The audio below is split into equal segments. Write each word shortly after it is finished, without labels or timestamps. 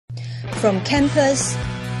From campus,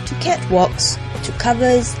 to catwalks, to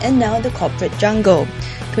covers, and now the corporate jungle.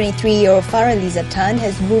 23-year-old Faraliza Tan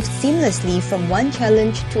has moved seamlessly from one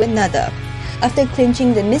challenge to another. After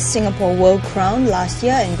clinching the Miss Singapore World crown last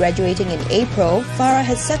year and graduating in April, Farah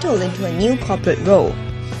has settled into a new corporate role.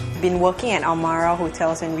 Been working at Amara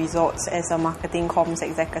Hotels and Resorts as a marketing comms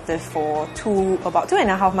executive for about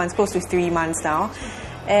 2.5 months, close to 3 months now.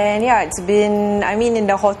 And yeah, it's been, in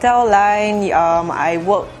the hotel line, I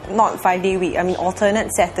work not 5-day week,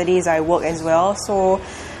 alternate Saturdays I work as well. So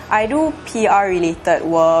I do PR related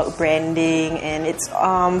work, branding, and it's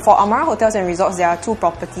for Amara Hotels and Resorts, there are 2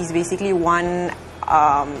 properties, basically one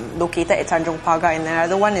located at Tanjong Pagar and the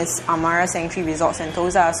other one is Amara Sanctuary Resort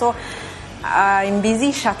Sentosa. So I'm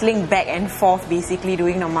busy shuttling back and forth, basically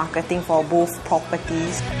doing the marketing for both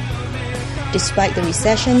properties. Despite the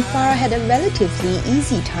recession, Farah had a relatively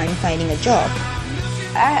easy time finding a job.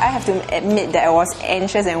 I have to admit that I was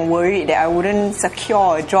anxious and worried that I wouldn't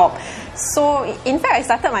secure a job. So in fact, I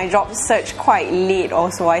started my job search quite late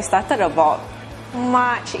also. I started about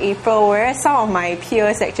March, April, whereas some of my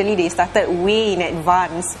peers actually, they started way in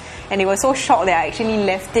advance. And they were so shocked that I actually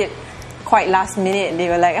left it quite last minute. They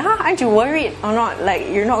were like, aren't you worried or not? Like,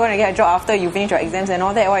 you're not going to get a job after you finish your exams and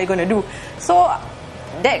all that, what are you going to do? So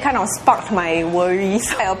that kind of sparked my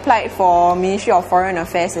worries. I applied for Ministry of Foreign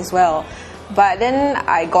Affairs as well. But then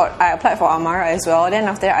I applied for Amara as well. Then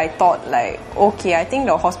after that I thought like, okay, I think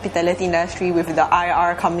the hospitality industry with the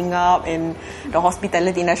IR coming up and the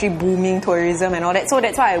hospitality industry booming, tourism and all that. So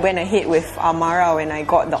that's why I went ahead with Amara when I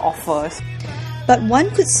got the offers. But one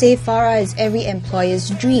could say Farah is every employer's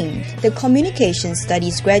dream. The communication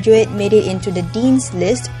studies graduate made it into the dean's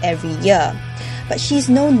list every year. But she's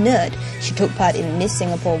no nerd. She took part in Miss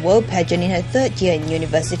Singapore World pageant in her 3rd year in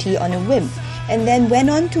university on a whim, and then went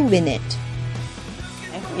on to win it.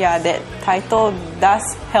 Yeah, that title does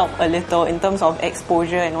help a little in terms of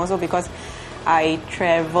exposure, and also because I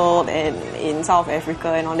travelled in South Africa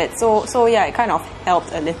and all that. So yeah, it kind of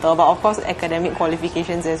helped a little. But of course, academic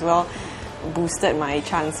qualifications as well boosted my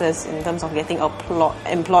chances in terms of getting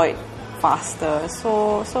employed faster.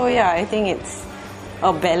 So yeah, I think it's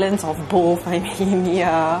a balance of both.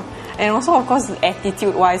 Yeah, and also of course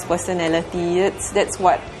attitude-wise, personality. That's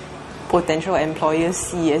what potential employers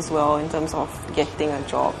see as well in terms of getting a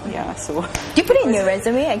job. Yeah, so. Do you put it in your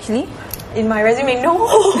resume actually? In my resume, no,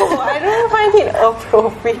 I don't find it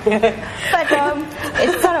appropriate. But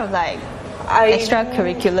it's sort of like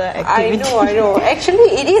extracurricular activity. I know.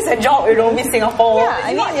 Actually, it is a job, Miss Singapore. Yeah,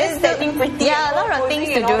 it's not just standing pretty. Yeah, a lot of things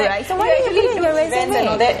to do, right? So why don't you put it in your resume? And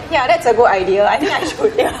all that. Yeah, that's a good idea. I think I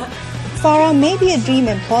should. Yeah. Farah may be a dream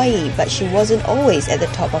employee, but she wasn't always at the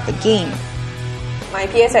top of the game. My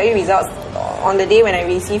PSLE results, on the day when I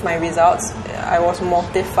received my results, I was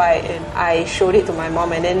mortified and I showed it to my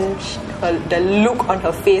mom, and then the look on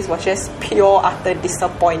her face was just pure utter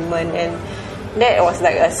disappointment, and that was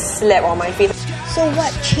like a slap on my face. So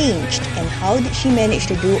what changed and how did she manage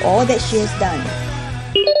to do all that she has done?